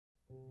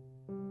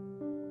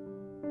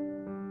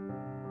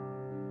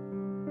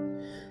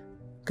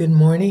Good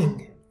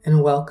morning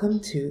and welcome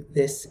to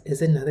This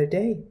is Another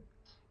Day.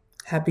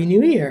 Happy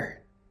New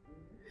Year!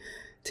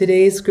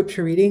 Today's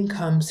scripture reading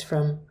comes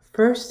from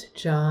 1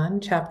 John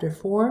chapter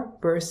 4,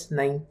 verse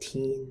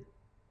 19.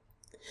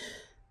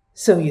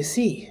 So you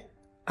see,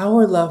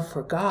 our love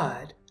for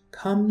God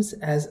comes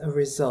as a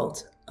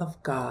result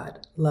of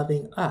God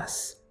loving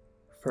us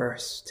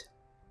first.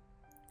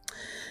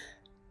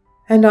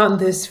 And on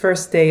this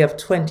first day of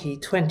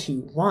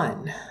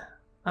 2021,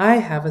 I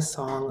have a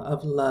song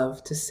of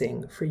love to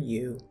sing for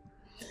you.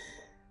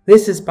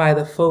 This is by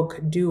the folk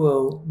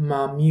duo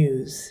Ma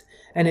Muse,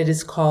 and it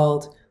is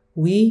called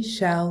We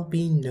Shall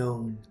Be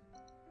Known.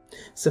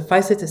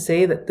 Suffice it to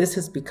say that this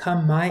has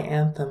become my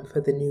anthem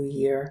for the new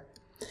year.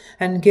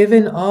 And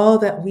given all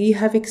that we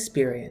have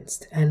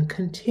experienced and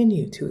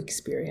continue to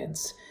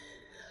experience,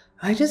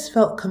 I just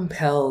felt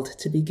compelled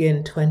to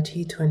begin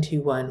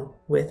 2021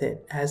 with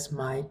it as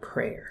my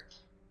prayer.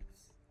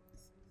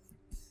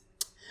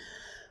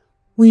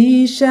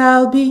 We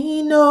shall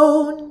be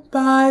known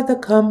by the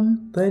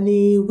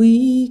company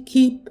we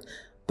keep,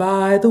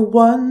 by the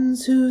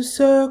ones who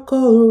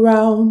circle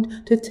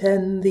around to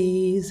tend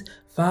these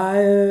fires.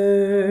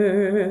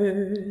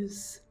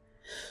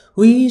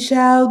 We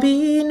shall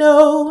be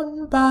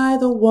known by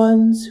the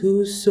ones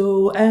who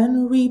sow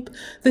and reap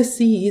the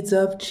seeds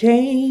of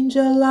change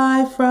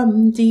alive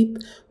from deep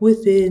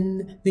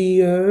within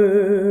the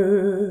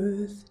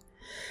earth.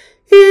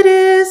 It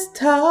is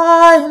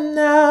time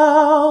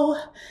now.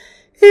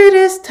 It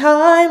is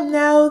time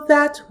now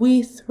that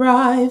we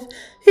thrive.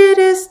 It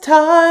is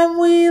time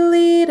we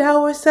lead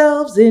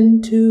ourselves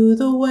into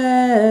the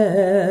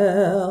well.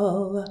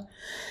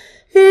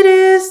 It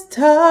is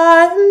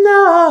time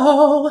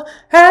now,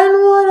 and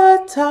what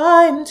a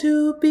time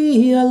to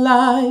be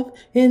alive.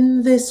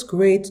 In this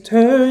great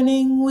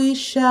turning we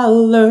shall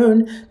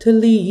learn to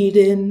lead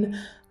in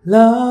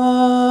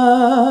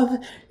love.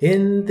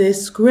 In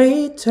this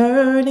great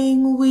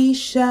turning we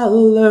shall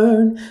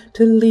learn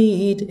to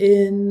lead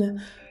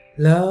in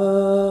love.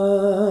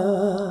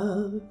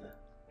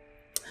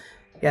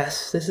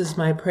 Yes, this is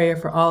my prayer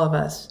for all of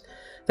us,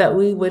 that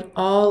we would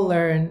all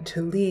learn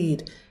to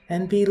lead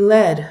and be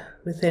led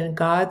within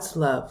God's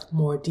love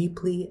more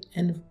deeply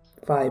and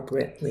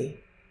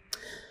vibrantly.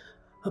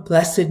 A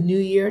blessed new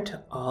year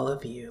to all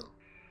of you.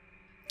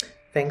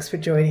 Thanks for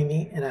joining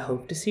me, and I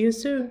hope to see you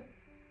soon.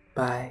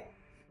 Bye.